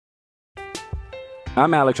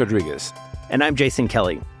I'm Alex Rodriguez. And I'm Jason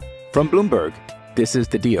Kelly. From Bloomberg, this is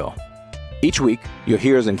The Deal. Each week, you'll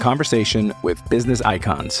hear us in conversation with business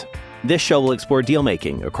icons. This show will explore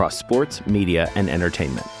deal-making across sports, media, and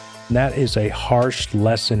entertainment. That is a harsh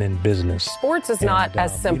lesson in business. Sports is not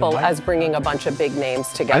as simple as bringing a bunch of big names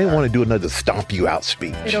together. I didn't want to do another stomp you out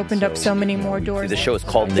speech. It opened up so many more doors. The show is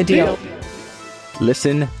called The Deal.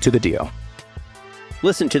 Listen to The Deal.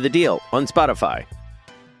 Listen to The Deal on Spotify.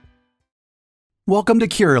 Welcome to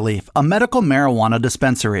Curaleaf, a medical marijuana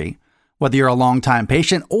dispensary. Whether you're a longtime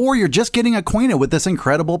patient or you're just getting acquainted with this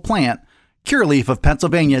incredible plant, Curaleaf of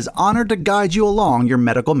Pennsylvania is honored to guide you along your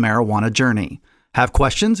medical marijuana journey. Have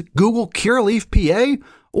questions? Google Curaleaf PA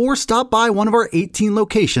or stop by one of our 18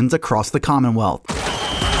 locations across the Commonwealth.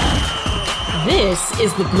 This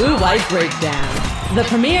is the Blue White Breakdown, the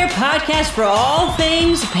premier podcast for all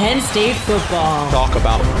things Penn State football. Talk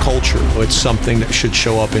about culture. It's something that should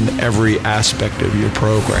show up in every aspect of your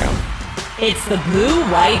program. It's the Blue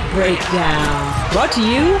White Breakdown, brought to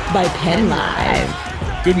you by Penn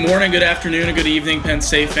Live. Good morning, good afternoon, and good evening, Penn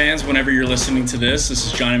State fans, whenever you're listening to this. This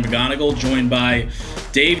is Johnny McGonigal, joined by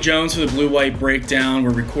Dave Jones for the Blue White Breakdown.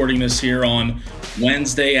 We're recording this here on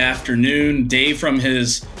Wednesday afternoon. Dave from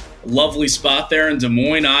his lovely spot there in Des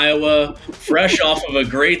Moines, Iowa, fresh off of a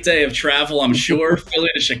great day of travel, I'm sure. Philly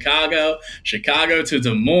to Chicago, Chicago to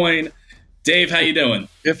Des Moines. Dave, how you doing?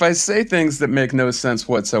 If I say things that make no sense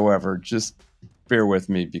whatsoever, just bear with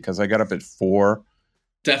me because I got up at 4.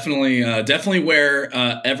 Definitely where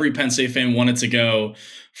every Penn State fan wanted to go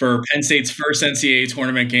for Penn State's first NCAA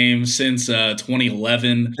tournament game since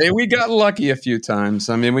 2011. Hey, we got lucky a few times.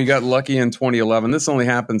 I mean, we got lucky in 2011. This only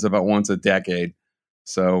happens about once a decade.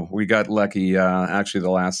 So we got lucky actually the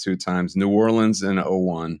last 2 times. New Orleans in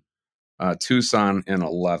 01, Tucson in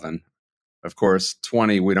 11. Of course,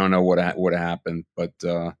 20, we don't know what happened, but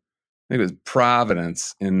I think it was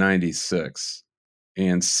Providence in 96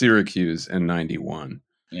 and Syracuse in 91.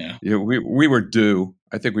 Yeah, we were due.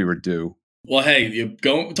 I think we were due. Well, hey,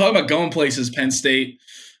 talk about going places. Penn State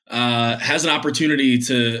has an opportunity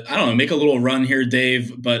to, I don't know, make a little run here,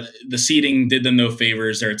 Dave, but the seeding did them no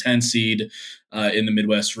favors. They're a 10 seed in the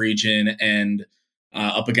Midwest region and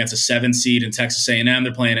up against a 7 seed in Texas A&M.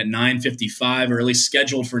 They're playing at 9:55, or at least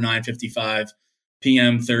scheduled for 9:55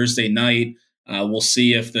 p.m. Thursday night. We'll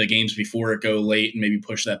see if the games before it go late and maybe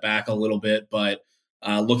push that back a little bit, but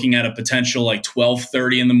looking at a potential like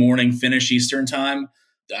 12:30 in the morning finish Eastern time.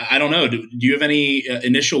 I don't know. Do you have any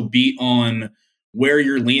initial beat on where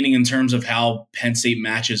you're leaning in terms of how Penn State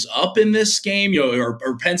matches up in this game?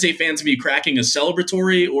 Are Penn State fans to be cracking a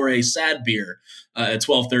celebratory or a sad beer at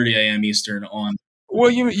 12:30 a.m. Eastern on? Well,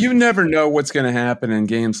 you never know what's going to happen in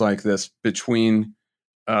games like this between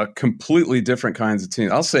completely different kinds of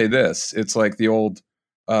teams. I'll say this. It's like the old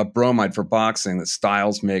bromide for boxing that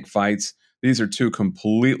styles make fights. These are 2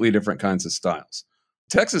 completely different kinds of styles.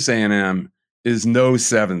 Texas A&M is no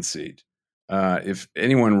 7 seed. If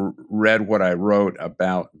anyone read what I wrote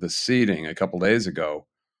about the seeding a couple days ago,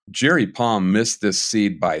 Jerry Palm missed this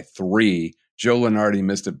seed by 3. Joe Lunardi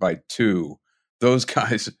missed it by 2. Those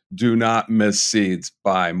guys do not miss seeds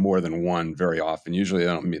by more than 1 very often. Usually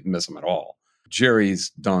they don't miss them at all. Jerry's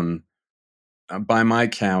done, by my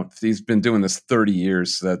count, he's been doing this 30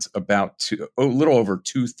 years. So that's about a little over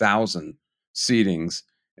 2,000 seedings,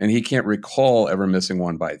 and he can't recall ever missing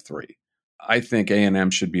 1 by 3. I think A&M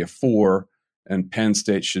should be a 4, and Penn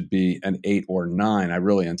State should be an 8 or 9. I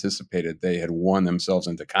really anticipated they had won themselves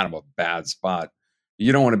into kind of a bad spot.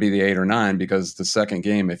 You don't want to be the 8 or 9 because the second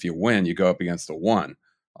game, if you win, you go up against the 1,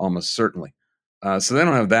 almost certainly. So they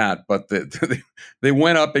don't have that, but they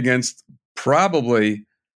went up against probably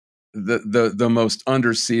the most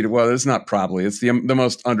underseeded. Well, it's not probably. It's the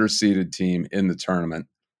most underseeded team in the tournament.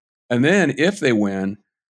 And then if they win,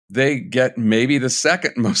 they get maybe the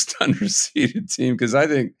second most underseeded team, because I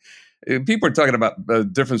think people are talking about the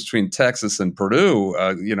difference between Texas and Purdue,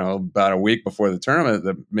 about a week before the tournament,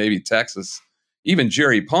 that maybe Texas, even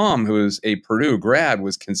Jerry Palm, who is a Purdue grad,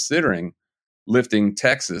 was considering lifting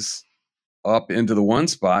Texas up into the 1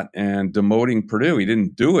 spot and demoting Purdue. He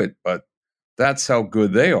didn't do it, but that's how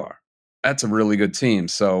good they are. That's a really good team.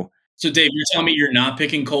 So Dave, you're telling me you're not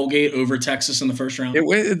picking Colgate over Texas in the first round?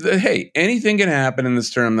 Hey, anything can happen in this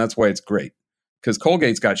tournament. That's why it's great, because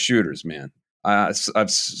Colgate's got shooters, man.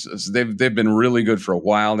 They've been really good for a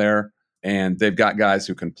while there, and they've got guys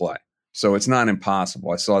who can play. So it's not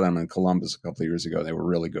impossible. I saw them in Columbus a couple of years ago. They were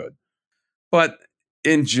really good. But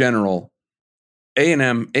in general,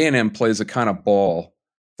 A&M plays a kind of ball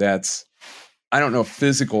that's, I don't know if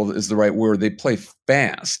physical is the right word. They play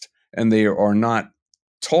fast, and they are not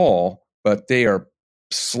tall, but they are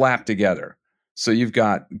slapped together. So you've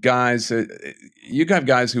got guys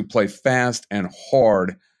who play fast and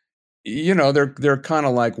hard. They're kind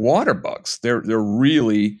of like water bugs. They're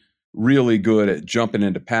really, really good at jumping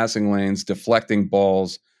into passing lanes, deflecting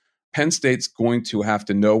balls. Penn State's going to have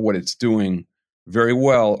to know what it's doing very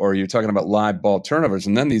well, or you're talking about live ball turnovers,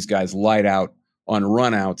 and then these guys light out on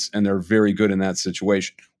runouts, and they're very good in that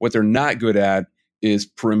situation. What they're not good at is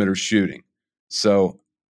perimeter shooting. So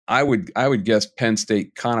I would guess Penn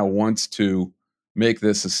State kind of wants to make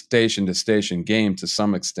this a station-to-station game to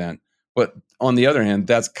some extent. But on the other hand,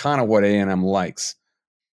 that's kind of what A&M likes.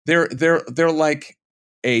 They're like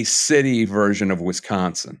a city version of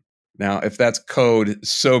Wisconsin. Now, if that's code,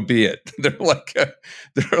 so be it. They're like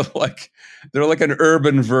an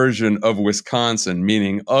urban version of Wisconsin,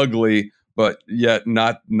 meaning ugly, but yet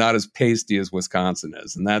not as pasty as Wisconsin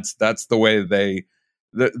is. And that's the way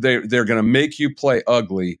they're going to make you play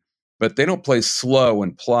ugly, but they don't play slow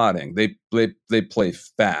and plodding. They play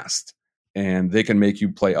fast, and they can make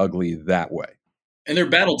you play ugly that way. And they're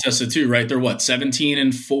battle tested too, right? They're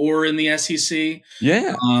 17-4 in the SEC.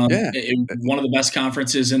 Yeah, one of the best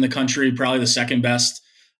conferences in the country, probably the second best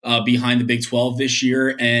behind the Big 12 this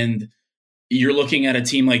year. And you're looking at a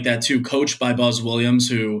team like that too, coached by Buzz Williams,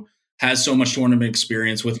 who has so much tournament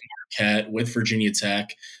experience with Marquette, with Virginia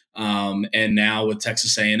Tech, and now with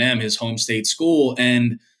Texas A&M, his home state school.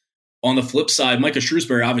 And on the flip side, Micah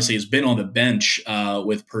Shrewsbury obviously has been on the bench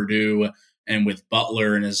with Purdue and with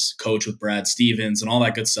Butler and his coach with Brad Stevens and all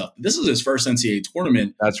that good stuff. This is his first NCAA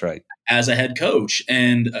tournament. That's right. As a head coach,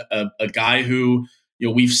 and a guy who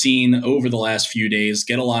we've seen over the last few days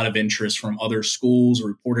get a lot of interest from other schools,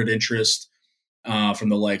 reported interest from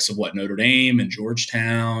the likes of Notre Dame and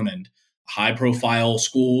Georgetown and high-profile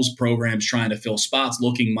schools, programs trying to fill spots,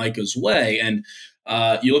 looking Micah's way. And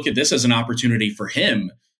you look at this as an opportunity for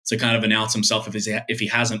him to kind of announce himself if he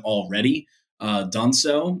hasn't already done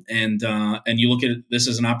so. And you look at this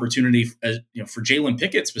as an opportunity for Jalen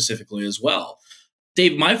Pickett specifically as well.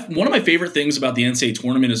 Dave, one of my favorite things about the NCAA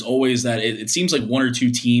tournament is always that it seems like one or two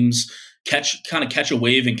teams catch a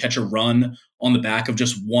wave and catch a run on the back of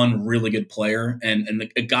just one really good player. And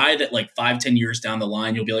a guy that 5-10 years down the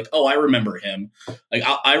line, you'll be like, oh, I remember him. Like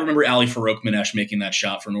I remember Ali Farouk-Manesh making that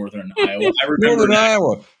shot for Northern Iowa. I remember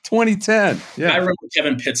Iowa, 2010. Yeah. I remember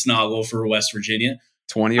Kevin Pittsnoggle for West Virginia.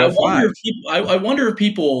 2005. I wonder if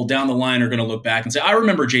people down the line are going to look back and say, I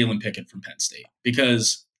remember Jalen Pickett from Penn State,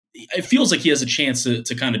 because it feels like he has a chance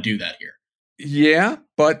to kind of do that here. Yeah,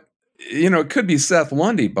 but it could be Seth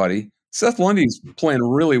Lundy, buddy. Seth Lundy's playing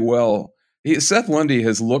really well. Seth Lundy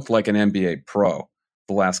has looked like an NBA pro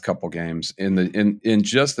the last couple games in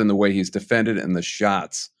the way he's defended and the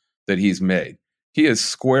shots that he's made. He has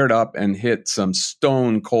squared up and hit some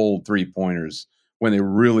stone cold 3-pointers when they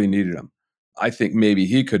really needed him. I think maybe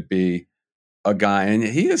he could be a guy, and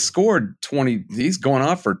he has scored 20. He's going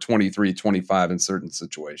off for 23, 25 in certain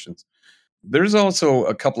situations. There's also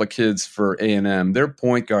a couple of kids for A&M. Their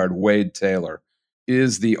point guard, Wade Taylor,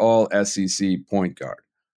 is the all-SEC point guard.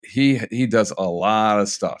 He does a lot of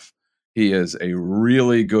stuff. He is a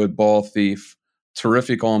really good ball thief,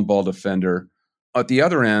 terrific on-ball defender. At the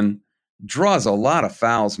other end, draws a lot of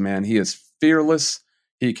fouls, man. He is fearless.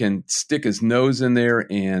 He can stick his nose in there,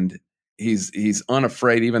 and he's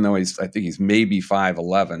unafraid, even though I think he's maybe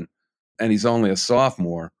 5'11", and he's only a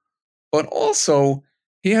sophomore. But also,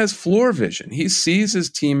 he has floor vision. He sees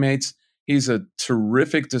his teammates. He's a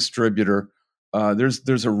terrific distributor.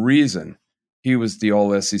 There's a reason he was the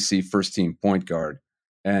all-SEC first-team point guard,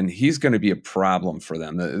 and he's going to be a problem for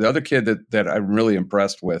them. The other kid that I'm really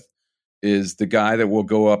impressed with is the guy that will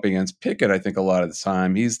go up against Pickett, I think, a lot of the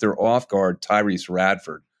time. He's their off-guard, Tyrese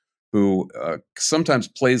Radford, who sometimes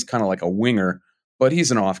plays kind of like a winger, but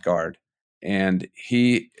he's an off-guard, and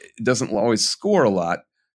he doesn't always score a lot.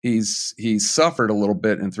 He's suffered a little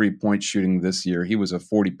bit in three-point shooting this year. He was a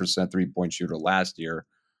 40% three-point shooter last year,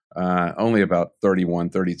 only about 31,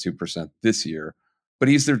 32% this year. But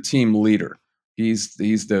he's their team leader. He's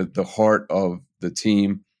the heart of the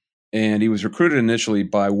team. And he was recruited initially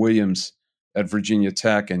by Williams at Virginia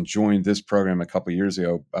Tech and joined this program a couple of years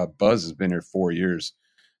ago. Buzz has been here 4 years.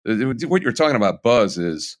 What you're talking about, Buzz,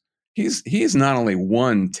 is he's not only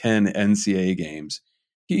won 10 NCAA games,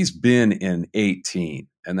 he's been in 18.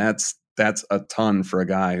 And that's a ton for a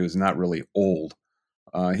guy who's not really old.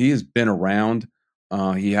 He has been around.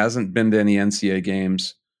 He hasn't been to any NCAA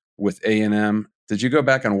games with A&M. Did you go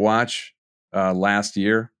back and watch last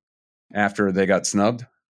year after they got snubbed?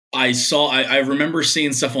 I remember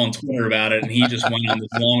seeing stuff on Twitter about it, and he just went on this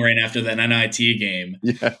long rant after that NIT game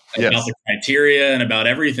about the criteria and about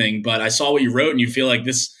everything. But I saw what you wrote, and you feel like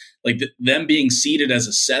this like them being seated as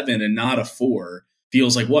a 7 and not a 4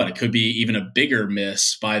 feels like it could be even a bigger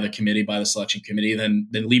miss by the committee, by the selection committee than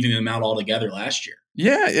leaving them out altogether last year.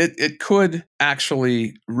 Yeah, it could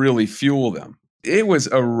actually really fuel them. It was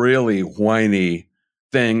a really whiny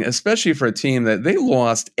thing, especially for a team that they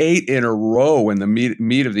lost 8 in a row in the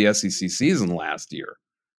meat of the SEC season last year.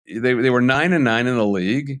 They were 9-9 in the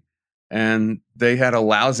league, and they had a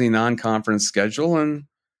lousy non-conference schedule, and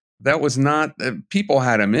that was not people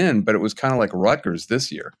had them in, but it was kind of like Rutgers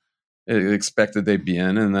this year. It expected they'd be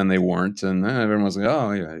in, and then they weren't, and everyone was like,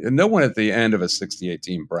 "Oh, yeah." And no one at the end of a 68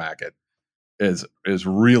 team bracket is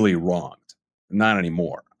really wronged. Not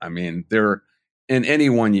anymore. I mean, they're in any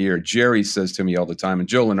one year. Jerry says to me all the time, and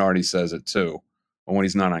Joe Lunardi says it too, when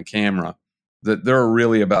he's not on camera, that there are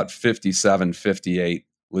really about 57, 58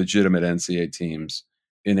 legitimate NCAA teams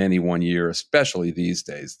in any one year, especially these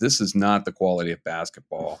days. This is not the quality of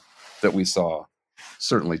basketball that we saw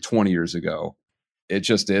certainly 20 years ago. It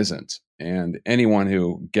just isn't. And anyone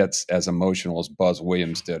who gets as emotional as Buzz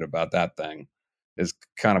Williams did about that thing is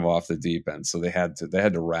kind of off the deep end. So they had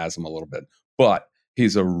to razz him a little bit. But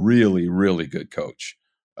he's a really, really good coach.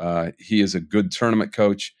 He is a good tournament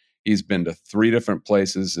coach. He's been to 3 different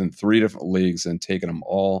places in 3 different leagues and taken them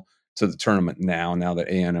all to the tournament now that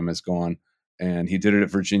A&M is gone. And he did it at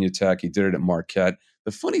Virginia Tech. He did it at Marquette.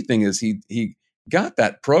 The funny thing is he got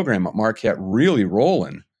that program at Marquette really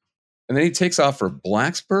rolling. And then he takes off for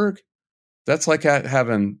Blacksburg. That's like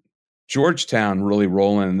having Georgetown really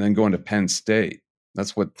rolling and then going to Penn State.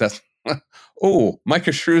 Oh,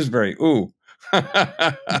 Micah Shrewsbury. Ooh.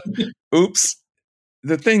 Oops.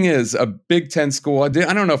 The thing is, a Big Ten school, I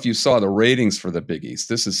don't know if you saw the ratings for the Big East.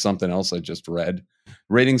 This is something else I just read.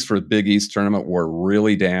 Ratings for the Big East tournament were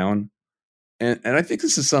really down. And I think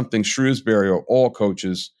this is something Shrewsbury or all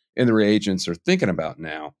coaches and their agents are thinking about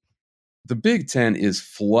now. The Big Ten is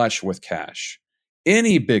flush with cash.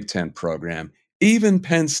 Any Big Ten program, even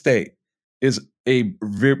Penn State, is a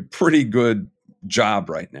pretty good job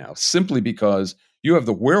right now, simply because you have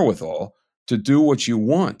the wherewithal to do what you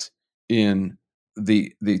want in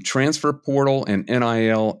the transfer portal and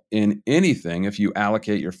NIL in anything if you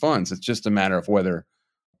allocate your funds. It's just a matter of whether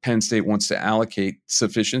Penn State wants to allocate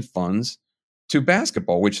sufficient funds to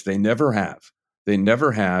basketball, which they never have. They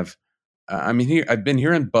never have. I've been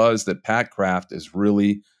hearing buzz that Pat Kraft is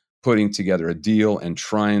really putting together a deal and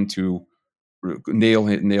trying to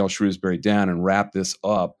nail Shrewsbury down and wrap this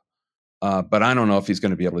up. But I don't know if he's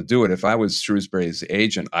going to be able to do it. If I was Shrewsbury's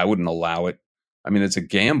agent, I wouldn't allow it. I mean, it's a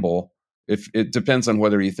gamble. If it depends on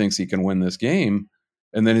whether he thinks he can win this game,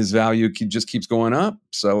 and then his value just keeps going up.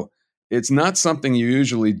 So it's not something you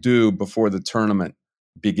usually do before the tournament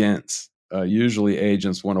begins. Usually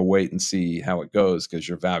agents want to wait and see how it goes because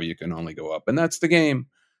your value can only go up. And that's the game.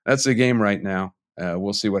 That's the game right now.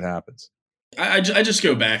 We'll see what happens. I just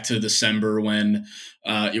go back to December when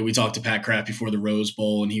we talked to Pat Kraft before the Rose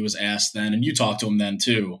Bowl, and he was asked then, and you talked to him then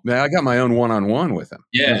too. Yeah, I got my own one-on-one with him.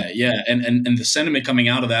 Yeah. And the sentiment coming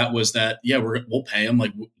out of that was that we'll pay him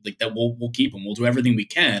like that. We'll keep him. We'll do everything we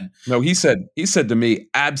can. No, he said to me,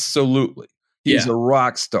 absolutely. He's a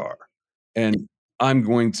rock star, and I'm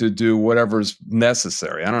going to do whatever's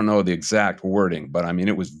necessary. I don't know the exact wording, but I mean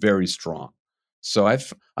it was very strong. So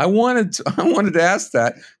I wanted to ask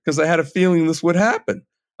that because I had a feeling this would happen.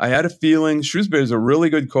 I had a feeling Shrewsbury is a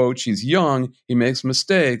really good coach. He's young. He makes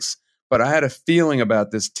mistakes. But I had a feeling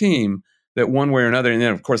about this team that one way or another, and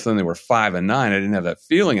then, of course, then they were 5-9. I didn't have that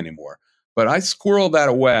feeling anymore. But I squirreled that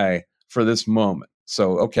away for this moment.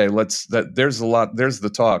 So, okay, there's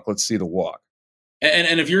the talk. Let's see the walk.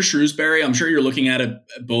 And if you're Shrewsbury, I'm sure you're looking at it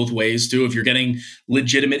both ways too. If you're getting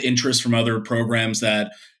legitimate interest from other programs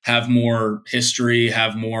that have more history,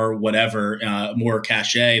 have more whatever, more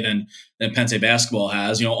cachet than Penn State basketball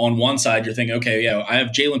has. On one side, you're thinking, okay, I have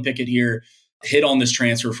Jalen Pickett here, hit on this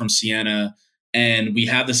transfer from Siena, and we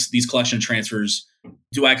have these collection of transfers.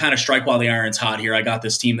 Do I kind of strike while the iron's hot here? I got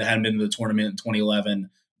this team that hadn't been to the tournament in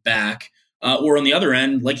 2011 back. Or on the other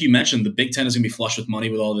end, like you mentioned, the Big Ten is going to be flush with money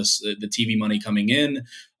with all this, the TV money coming in.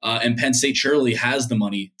 And Penn State surely has the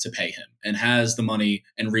money to pay him and has the money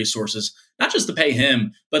and resources, not just to pay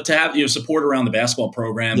him, but to have support around the basketball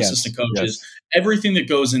program, assistant coaches, everything that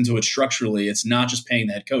goes into it structurally. It's not just paying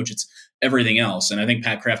the head coach, it's everything else. And I think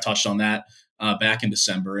Pat Kraft touched on that back in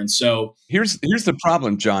December. And so here's the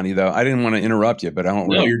problem, Johnny, though. I didn't want to interrupt you, but I don't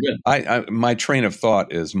No, you're good. My train of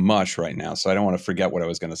thought is mush right now, so I don't want to forget what I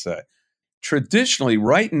was going to say. Traditionally,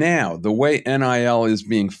 right now, the way NIL is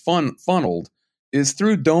being funneled is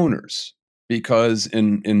through donors, because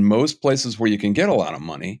in most places where you can get a lot of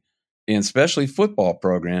money, and especially football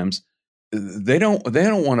programs, they don't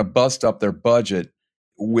want to bust up their budget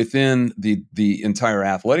within the entire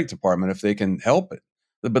athletic department if they can help it.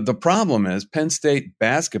 But the problem is Penn State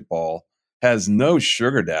basketball has no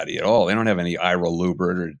sugar daddy at all. They don't have any Ira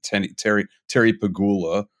Lubert or Terry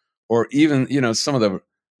Pagula, or even, some of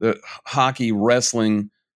the hockey, wrestling,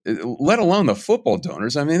 let alone the football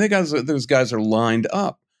donors. I mean, those guys are lined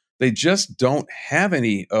up. They just don't have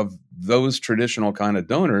any of those traditional kind of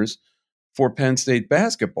donors for Penn State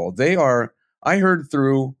basketball. I heard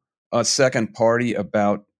through a second party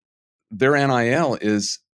about their NIL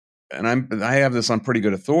is, and I have this on pretty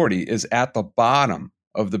good authority, is at the bottom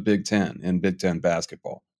of the Big Ten in Big Ten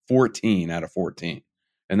basketball, 14 out of 14.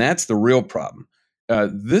 And that's the real problem.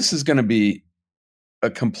 This is going to be a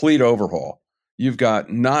complete overhaul. You've got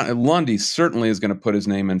Lundy certainly is going to put his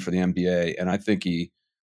name in for the NBA, and I think he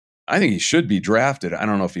should be drafted. I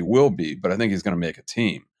don't know if he will be, but I think he's going to make a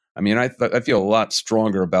team. I mean, I feel a lot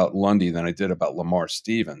stronger about Lundy than I did about Lamar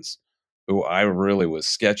Stevens, who I really was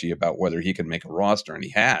sketchy about whether he could make a roster, and he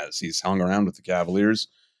has. He's hung around with the Cavaliers,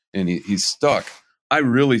 and he's stuck. I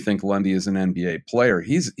really think Lundy is an NBA player.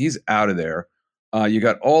 He's out of there. You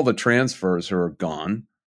got all the transfers who are gone.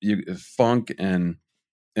 Funk and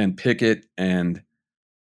Pickett, and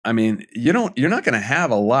I mean, you're not going to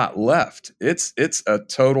have a lot left. It's a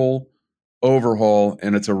total overhaul,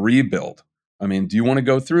 and it's a rebuild. I mean, do you want to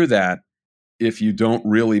go through that if you don't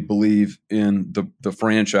really believe in the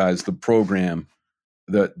franchise, the program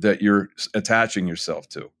that you're attaching yourself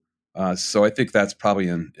to? So I think that's probably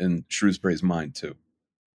in Shrewsbury's mind too.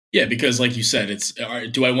 Yeah, because like you said, it's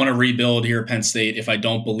do I want to rebuild here at Penn State if I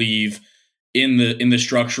don't believe in the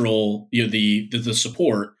structural, the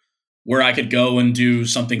support, where I could go and do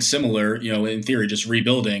something similar, in theory, just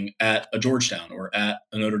rebuilding at a Georgetown or at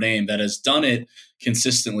a Notre Dame that has done it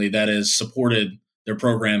consistently, that has supported their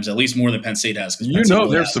programs at least more than Penn State has.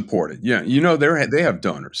 They're supported. Yeah, they have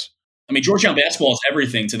donors. I mean, Georgetown basketball is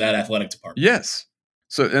everything to that athletic department. Yes.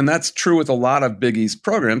 So, and that's true with a lot of Big East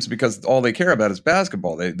programs because all they care about is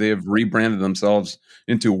basketball. They have rebranded themselves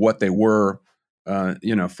into what they were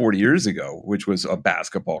 40 years ago, which was a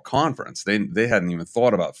basketball conference. They hadn't even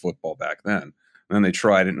thought about football back then. And then they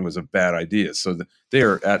tried it and it was a bad idea. So they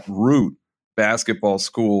are at root basketball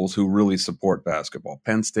schools who really support basketball.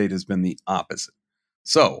 Penn State has been the opposite.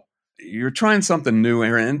 So you're trying something new,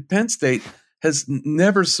 Aaron, and Penn State has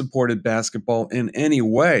never supported basketball in any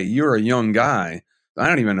way. You're a young guy. I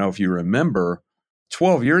don't even know if you remember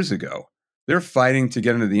 12 years ago, they're fighting to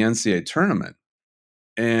get into the NCAA tournament.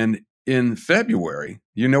 And in February,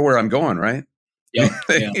 you know where I'm going, right? Yep.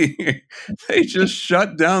 They just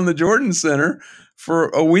shut down the Jordan Center for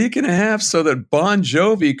a week and a half so that Bon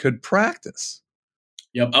Jovi could practice.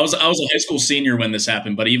 Yep. I was a high school senior when this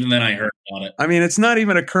happened, but even then I heard about it. I mean, it's not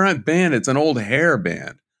even a current band. It's an old hair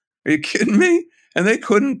band. Are you kidding me? And they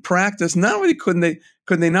couldn't practice. Not only could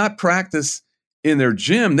they not practice in their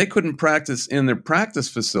gym, they couldn't practice in their practice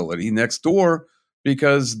facility next door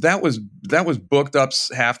because that was booked up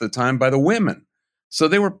half the time by the women. So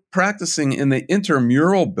they were practicing in the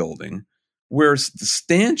intramural building where the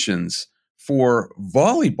stanchions for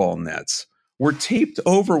volleyball nets were taped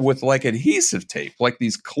over with like adhesive tape, like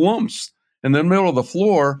these clumps in the middle of the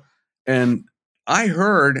floor. And I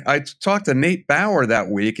talked to Nate Bauer that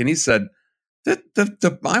week, and he said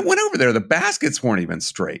that I went over there, the baskets weren't even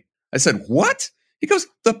straight. I said, what? He goes,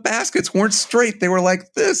 the baskets weren't straight. They were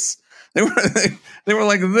like this. They were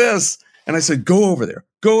like this. And I said, go over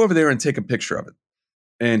there and take a picture of it.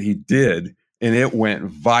 And he did. And it went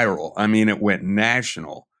viral. I mean, it went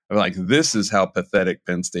national. Like, this is how pathetic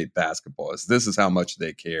Penn State basketball is. This is how much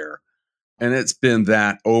they care. And it's been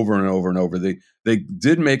that over and over and over. They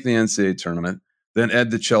did make the NCAA tournament. Then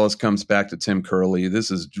Ed DeChellis comes back to Tim Curley.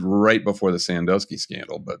 This is right before the Sandusky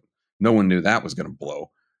scandal, but no one knew that was going to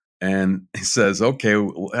blow. And he says, okay,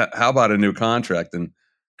 how about a new contract? And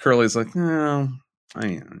Curley's like, no,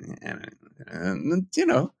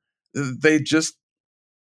 they just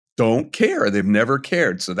don't care. They've never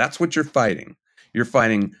cared. So that's what you're fighting. You're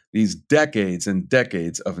fighting these decades and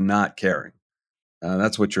decades of not caring.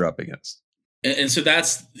 That's what you're up against. And so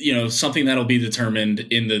that's, something that'll be determined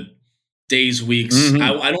in the days, weeks. Mm-hmm.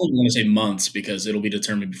 I don't even want to say months because it'll be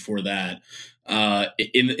determined before that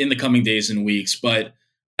in the coming days and weeks. But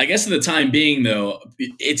I guess at the time being, though,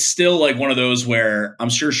 it's still like one of those where I'm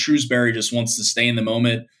sure Shrewsbury just wants to stay in the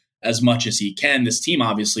moment as much as he can. This team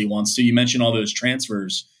obviously wants to. You mentioned all those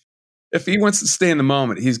transfers. If he wants to stay in the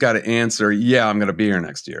moment, he's got to answer, yeah, I'm going to be here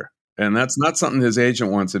next year. And that's not something his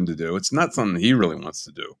agent wants him to do. It's not something he really wants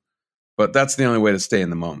to do. But that's the only way to stay in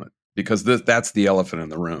the moment because that's the elephant in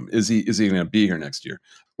the room. Is he going to be here next year?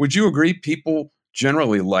 Would you agree people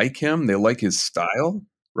generally like him? They like his style,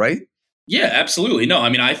 right? Yeah, absolutely. No, I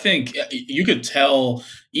mean, I think you could tell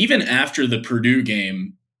even after the Purdue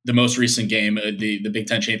game, the most recent game, the Big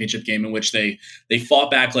Ten championship game, in which they fought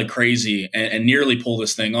back like crazy and nearly pulled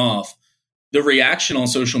this thing off. The reaction on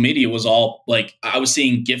social media was all like, I was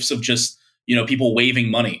seeing gifs of just, people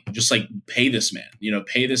waving money, just like, pay this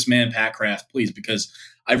man, Pat Kraft, please, because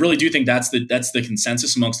I really do think that's the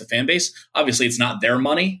consensus amongst the fan base. Obviously, it's not their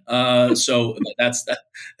money, so that's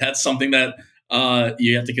something that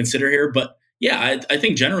you have to consider here. But yeah, I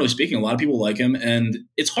think generally speaking, a lot of people like him, and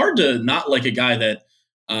it's hard to not like a guy that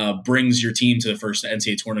brings your team to the first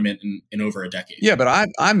NCAA tournament in over a decade. Yeah, but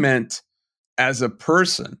I meant as a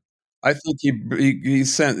person. I think he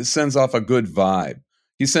sends off a good vibe.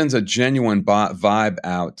 He sends a genuine vibe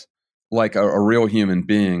out, like a real human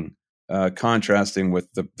being, contrasting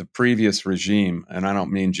with the previous regime. And I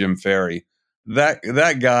don't mean Jim Ferry.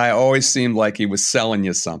 That guy always seemed like he was selling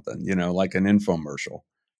you something, like an infomercial.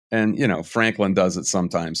 And, Franklin does it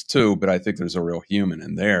sometimes too, but I think there's a real human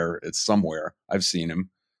in there. It's somewhere. I've seen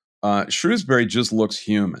him. Shrewsbury just looks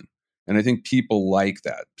human. And I think people like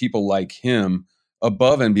that. People like him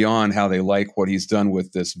above and beyond how they like what he's done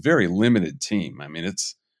with this very limited team. I mean,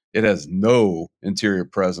 it has no interior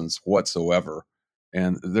presence whatsoever.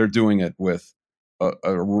 And they're doing it with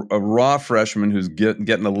a raw freshman who's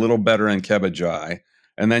getting a little better in Kebajai.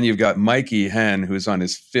 And then you've got Mikey Henn, who's on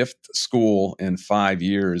his 5th school in 5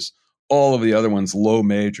 years. All of the other ones low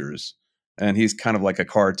majors. And he's kind of like a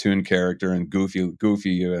cartoon character and goofy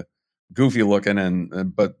looking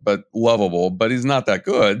and but lovable, but he's not that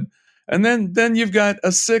good. And then you've got a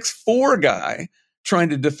 6'4" guy trying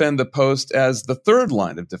to defend the post as the third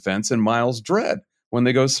line of defense in Miles Dredd when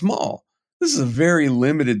they go small. This is a very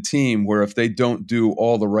limited team where if they don't do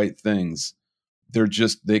all the right things,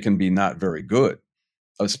 they can be not very good,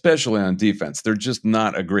 especially on defense. They're just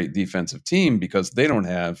not a great defensive team because they don't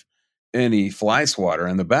have any fly swatter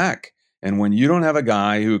in the back. And when you don't have a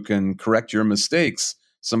guy who can correct your mistakes,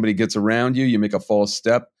 somebody gets around you, you make a false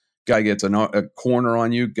step, guy gets a corner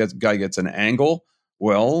on you, guy gets an angle.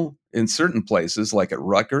 Well, in certain places, like at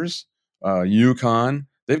Rutgers, UConn,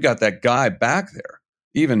 they've got that guy back there,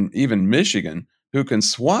 even Michigan, who can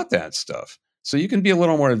swat that stuff. So you can be a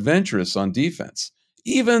little more adventurous on defense.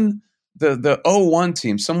 Even the 0-1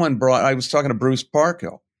 team, I was talking to Bruce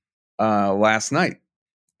Parkhill last night.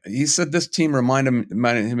 He said this team reminded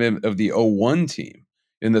him of the 0-1 team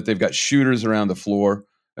in that they've got shooters around the floor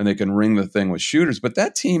and they can ring the thing with shooters. But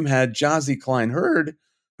that team had Jazzy Klein-Hurd,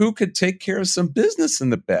 who could take care of some business in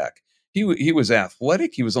the back. He was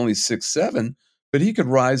athletic. He was only 6'7", but he could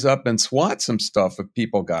rise up and swat some stuff if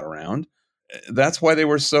people got around. That's why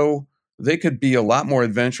they could be a lot more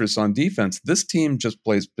adventurous on defense. This team just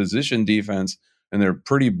plays position defense, and they're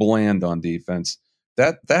pretty bland on defense.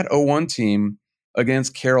 That 0-1 team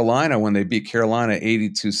against Carolina, when they beat Carolina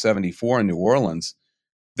 82-74 in New Orleans,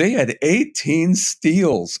 they had 18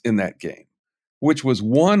 steals in that game, which was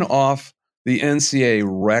one off the NCAA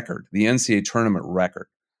record, the NCAA tournament record.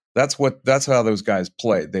 That's how those guys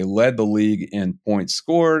played. They led the league in points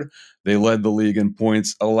scored. They led the league in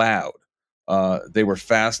points allowed. They were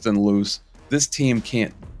fast and loose. This team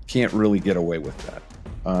can't really get away with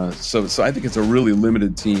that. So I think it's a really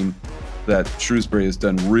limited team that Shrewsbury has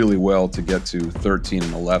done really well to get to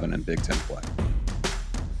 13-11 in Big Ten play.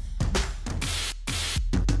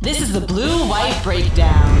 This is the Blue-White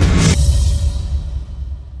Breakdown.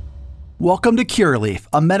 Welcome to Curaleaf,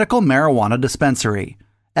 a medical marijuana dispensary.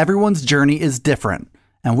 Everyone's journey is different,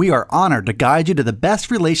 and we are honored to guide you to the best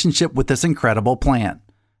relationship with this incredible plant.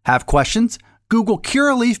 Have questions? Google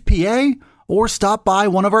Curaleaf PA or stop by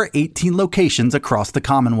one of our 18 locations across the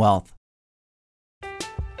Commonwealth.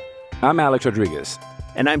 I'm Alex Rodriguez.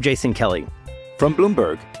 And I'm Jason Kelly. From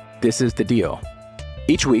Bloomberg, this is The Deal.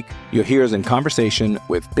 Each week, you'll hear us in conversation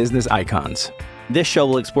with business icons. This show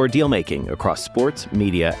will explore deal-making across sports,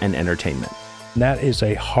 media, and entertainment. That is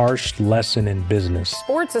a harsh lesson in business.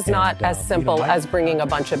 Sports is not as simple as bringing a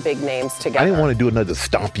bunch of big names together. I didn't want to do another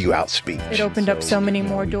stomp you out speech. It opened up so many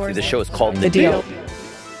more doors. The show is called The Deal.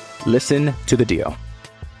 Listen to The Deal.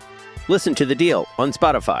 Listen to The Deal on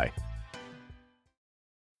Spotify.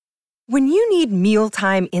 When you need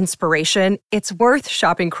mealtime inspiration, it's worth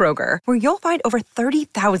shopping Kroger, where you'll find over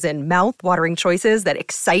 30,000 mouth-watering choices that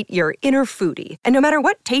excite your inner foodie. And no matter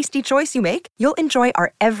what tasty choice you make, you'll enjoy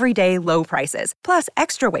our everyday low prices, plus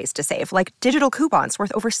extra ways to save, like digital coupons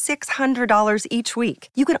worth over $600 each week.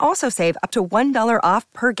 You can also save up to $1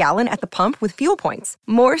 off per gallon at the pump with fuel points.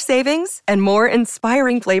 More savings and more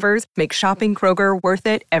inspiring flavors make shopping Kroger worth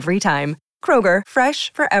it every time. Kroger,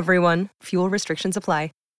 fresh for everyone. Fuel restrictions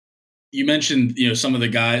apply. You mentioned, some of the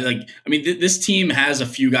guys, this team has a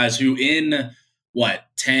few guys who in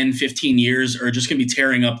 10, 15 years are just going to be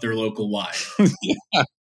tearing up their local Y. Yeah.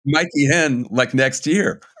 Mikey Henn, like next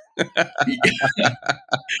year.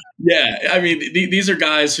 Yeah. These are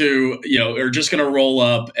guys who, are just going to roll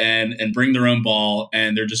up and bring their own ball,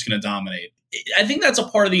 and they're just going to dominate. I think that's a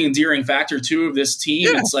part of the endearing factor too of this team.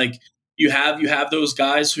 Yeah. It's like, you have those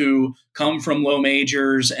guys who come from low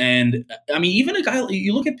majors, and even a guy,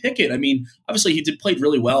 you look at Pickett. Obviously he played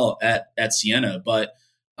really well at Siena, but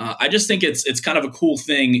I just think it's kind of a cool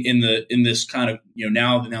thing in this kind of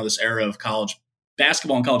now this era of college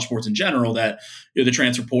basketball and college sports in general, that the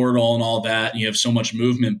transfer portal and all that, and you have so much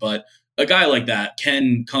movement. But a guy like that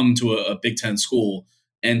can come to a Big Ten school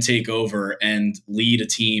and take over and lead a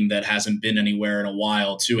team that hasn't been anywhere in a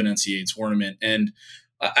while to an NCAA tournament. And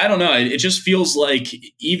I don't know. It just feels like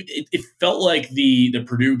it felt like the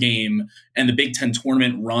Purdue game and the Big Ten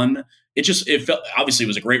tournament run. It felt, obviously it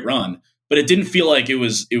was a great run, but it didn't feel like it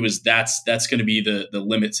was that's going to be the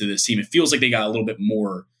limit to this team. It feels like they got a little bit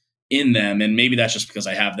more in them, and maybe that's just because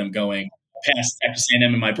I have them going past Texas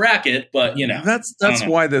A&M in my bracket. But that's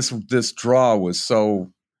why this draw was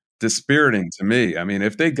so dispiriting to me.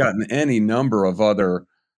 If they'd gotten any number of other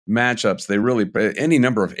matchups, any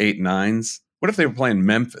number of 8-9s. What if they were playing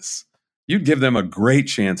Memphis? You'd give them a great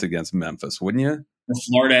chance against Memphis, wouldn't you? Or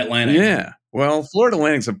Florida Atlantic. Yeah. Well, Florida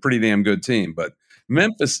Atlantic's a pretty damn good team, but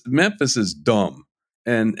Memphis is dumb.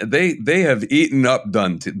 And they have eaten up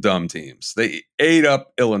dumb teams. They ate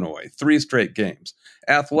up Illinois 3 straight games.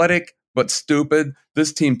 Athletic but stupid.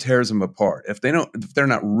 This team tears them apart. If they're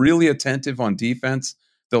not really attentive on defense,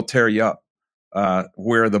 they'll tear you up.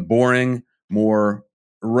 Where the boring, more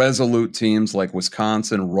resolute teams like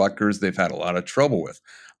Wisconsin, Rutgers, they've had a lot of trouble with.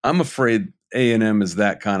 I'm afraid A&M is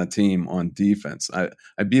that kind of team on defense.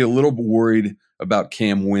 I'd be a little worried about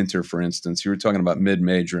Cam Winter, for instance. You were talking about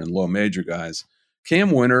mid-major and low-major guys.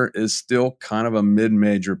 Cam Winter is still kind of a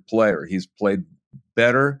mid-major player. He's played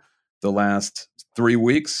better the last 3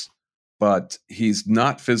 weeks, but he's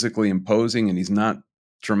not physically imposing, and he's not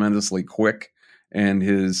tremendously quick, and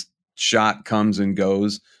his shot comes and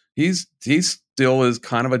goes. He's still is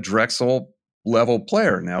kind of a Drexel level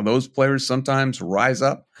player. Now, those players sometimes rise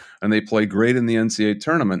up and they play great in the NCAA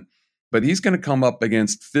tournament, but he's going to come up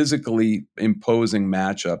against physically imposing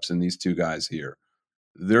matchups in these two guys here.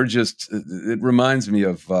 It reminds me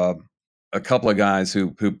of a couple of guys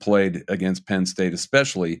who played against Penn State,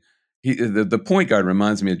 especially the point guard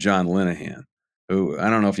reminds me of John Linehan, who I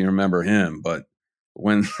don't know if you remember him, but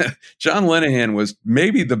when John Linehan was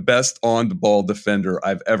maybe the best on-the-ball defender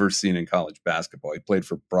I've ever seen in college basketball. He played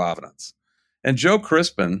for Providence. And Joe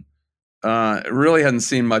Crispin really hadn't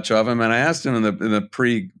seen much of him. And I asked him in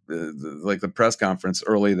the press conference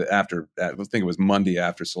early after, I think it was Monday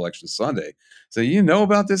after Selection Sunday. So, you know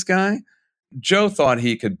about this guy? Joe thought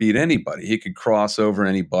he could beat anybody. He could cross over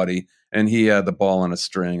anybody, and he had the ball on a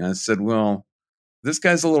string. I said, well, this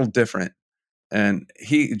guy's a little different. And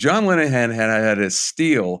John Linehan had a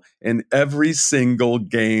steal in every single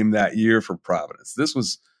game that year for Providence. This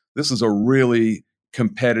was a really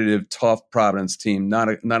competitive, tough Providence team, not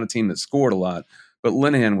a team that scored a lot, but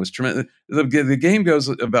Linehan was tremendous. The game goes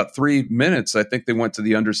about 3 minutes. I think they went to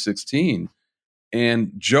the under 16,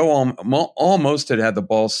 and Joe almost had the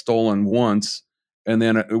ball stolen once, and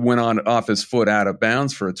then it went on off his foot out of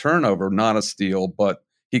bounds for a turnover, not a steal, but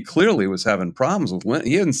he clearly was having problems with Linehan.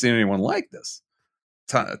 He hadn't seen anyone like this.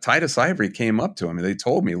 Titus Ivory came up to him, and they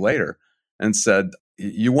told me later and said,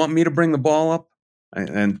 "You want me to bring the ball up?"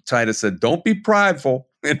 And Titus said, "Don't be prideful,"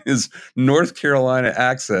 in his North Carolina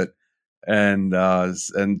accent. And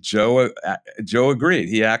Joe agreed.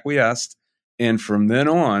 He acquiesced. And from then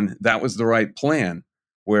on, that was the right plan,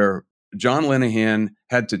 where John Linehan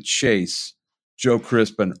had to chase Joe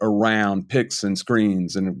Crispin around picks and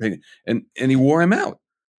screens, and he wore him out.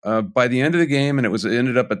 By the end of the game, and it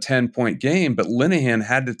ended up a 10-point game, but Linehan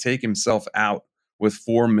had to take himself out with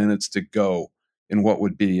 4 minutes to go in what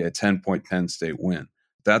would be a 10-point Penn State win.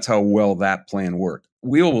 That's how well that plan worked.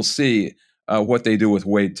 We will see what they do with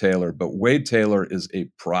Wade Taylor, but Wade Taylor is a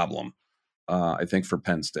problem, I think, for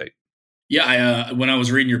Penn State. Yeah, when I was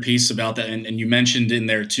reading your piece about that, and you mentioned in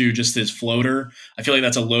there too, just his floater, I feel like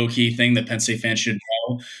that's a low-key thing that Penn State fans should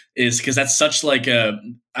know, is because that's such like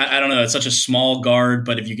I don't know, it's such a small guard,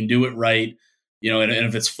 but if you can do it right, and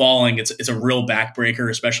if it's falling, it's a real backbreaker,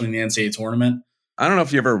 especially in the NCAA tournament. I don't know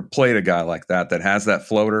if you ever played a guy like that has that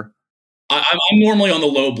floater. I'm normally on the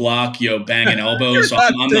low block, banging elbows. You're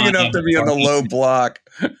not big enough to be on the low block.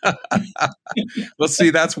 Well,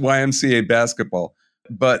 see, that's YMCA basketball.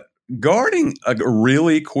 But guarding a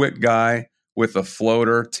really quick guy with a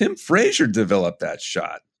floater. Tim Frazier developed that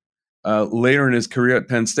shot later in his career at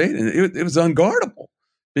Penn State, and it was unguardable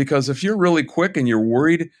because if you're really quick and you're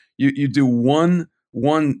worried, you do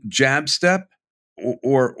one jab step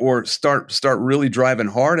or start really driving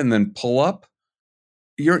hard and then pull up.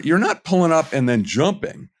 You're not pulling up and then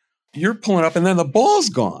jumping. You're pulling up and then the ball's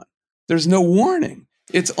gone. There's no warning.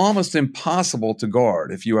 It's almost impossible to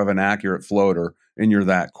guard if you have an accurate floater and you're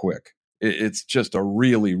that quick. It's just a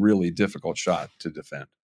really, really difficult shot to defend.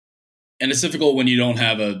 And it's difficult when you don't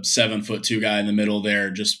have a 7'2" guy in the middle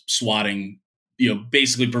there just swatting,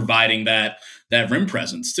 basically providing that rim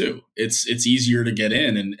presence too. It's easier to get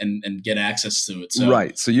in and get access to it. So.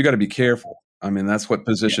 Right. So you got to be careful. I mean, that's what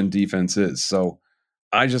position defense is. So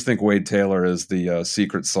I just think Wade Taylor is the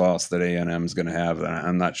secret sauce that A&M is going to have. And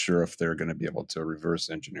I'm not sure if they're going to be able to reverse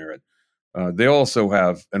engineer it. They also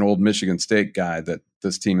have an old Michigan State guy that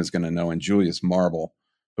this team is going to know, and Julius Marble,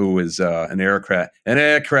 who is an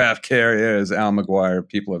aircraft carrier, is Al McGuire.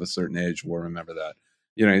 People of a certain age will remember that.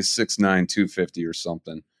 He's 6'9", 250 or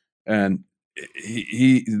something. And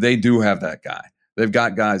they do have that guy. They've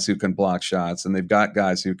got guys who can block shots, and they've got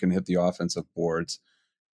guys who can hit the offensive boards.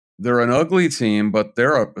 They're an ugly team, but they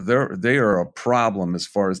are a problem as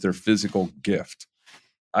far as their physical gift.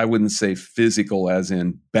 I wouldn't say physical as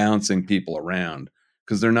in bouncing people around,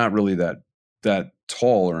 because they're not really that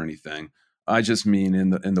tall or anything. I just mean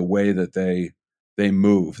in the way that they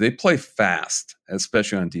move. They play fast,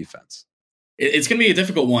 especially on defense. It's going to be a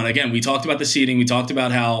difficult one. Again, we talked about the seeding. We talked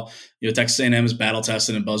about how Texas A&M is battle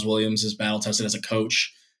tested and Buzz Williams is battle tested as a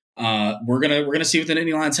coach. We're gonna see what the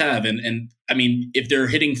Nittany Lions have, and I mean, if they're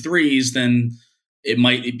hitting threes, then it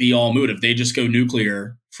might be all moot. If they just go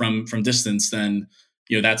nuclear from distance, then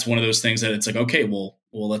that's one of those things that it's like, okay, well,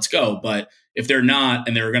 let's go. But if they're not,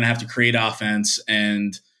 and they're going to have to create offense,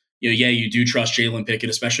 and you do trust Jalen Pickett,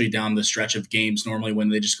 especially down the stretch of games. Normally, when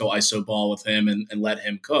they just go ISO ball with him and let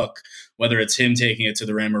him cook, whether it's him taking it to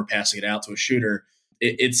the rim or passing it out to a shooter,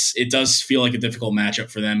 it does feel like a difficult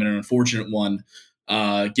matchup for them and an unfortunate one.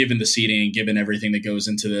 Given the seeding, given everything that goes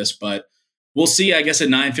into this, but we'll see, I guess, at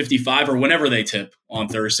 9:55 or whenever they tip on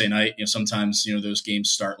Thursday night. Sometimes, those games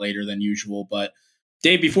start later than usual. But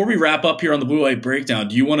Dave, before we wrap up here on the Blue White Breakdown,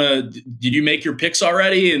 did you make your picks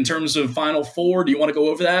already in terms of Final Four? Do you want to go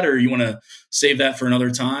over that, or you want to save that for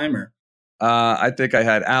another time? Or I think I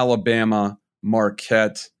had Alabama,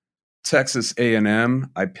 Marquette, Texas A&M.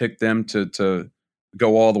 I picked them to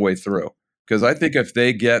go all the way through. Because I think if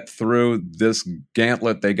they get through this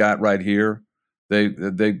gauntlet they got right here, they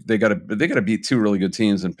got to beat two really good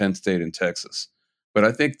teams in Penn State and Texas. But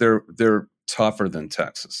I think they're tougher than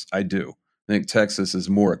Texas. I do. I think Texas is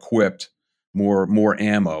more equipped, more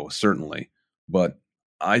ammo certainly. But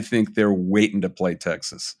I think they're waiting to play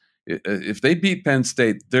Texas. If they beat Penn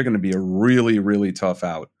State, they're going to be a really, really tough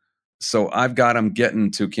out. So I've got them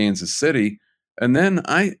getting to Kansas City, and then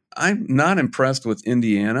I'm not impressed with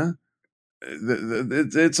Indiana.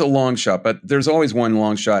 It's a long shot, but there's always one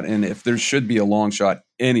long shot. And if there should be a long shot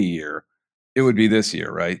any year, it would be this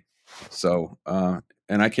year, right? So,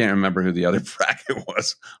 and I can't remember who the other bracket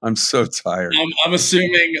was. I'm so tired. I'm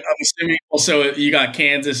assuming also you got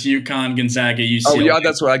Kansas, UConn, Gonzaga, UCLA. Oh yeah,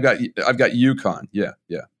 that's what I got. I've got UConn. Yeah.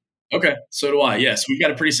 Okay, so do I. Yes, we've got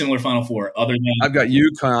a pretty similar Final Four. Other than I've got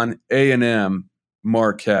UConn, A&M,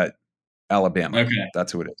 Marquette, Alabama. Okay,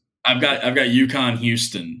 that's who it is. I've got UConn,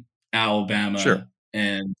 Houston, Alabama, sure,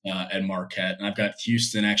 and Marquette, and I've got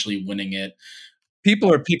Houston actually winning it.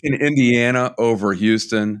 People are picking Indiana over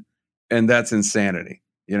Houston, and that's insanity.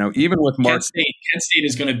 Even with Kent State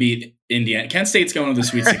is going to beat Indiana. Kent State's going to the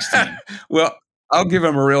Sweet 16. Well, I'll give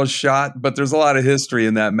them a real shot, but there's a lot of history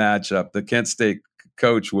in that matchup. The Kent State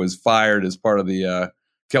coach was fired as part of the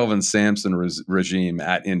Kelvin Sampson regime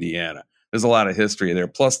at Indiana. There's a lot of history there.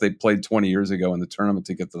 Plus, they played 20 years ago in the tournament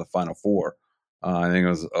to get to the Final Four. I think it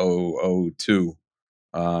was 0-2.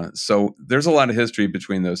 So there's a lot of history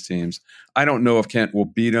between those teams. I don't know if Kent will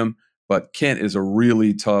beat them, but Kent is a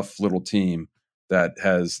really tough little team that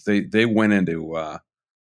has they went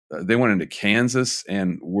into Kansas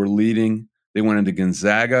and were leading. They went into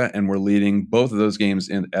Gonzaga and were leading both of those games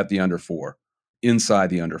at the under 4, inside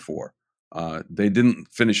the under 4. They didn't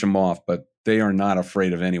finish them off, but they are not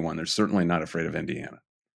afraid of anyone. They're certainly not afraid of Indiana.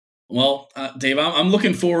 Well, Dave, I'm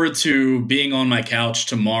looking forward to being on my couch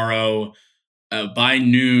tomorrow by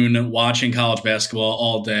noon, watching college basketball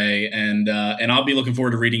all day, and I'll be looking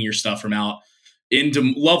forward to reading your stuff from out in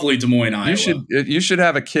lovely Des Moines, Iowa. You should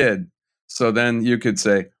have a kid, so then you could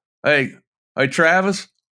say, "Hey, Travis,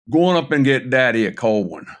 going up and get Daddy a cold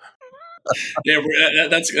one." Yeah,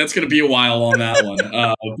 that's going to be a while on that one.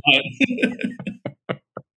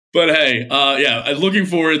 But But hey, I'm looking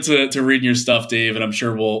forward to reading your stuff, Dave, and I'm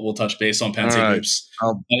sure we'll touch base on Penn State hoops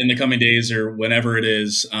in the coming days or whenever it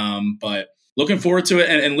is. But looking forward to it,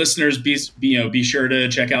 and listeners, be sure to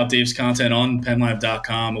check out Dave's content on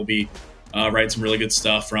PennLive.com. We'll be writing some really good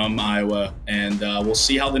stuff from Iowa, and we'll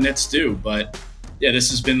see how the Knits do. But yeah, this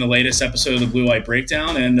has been the latest episode of the Blue White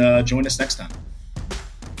Breakdown, and join us next time.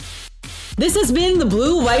 This has been the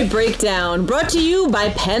Blue White Breakdown, brought to you by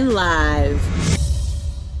Penn Live.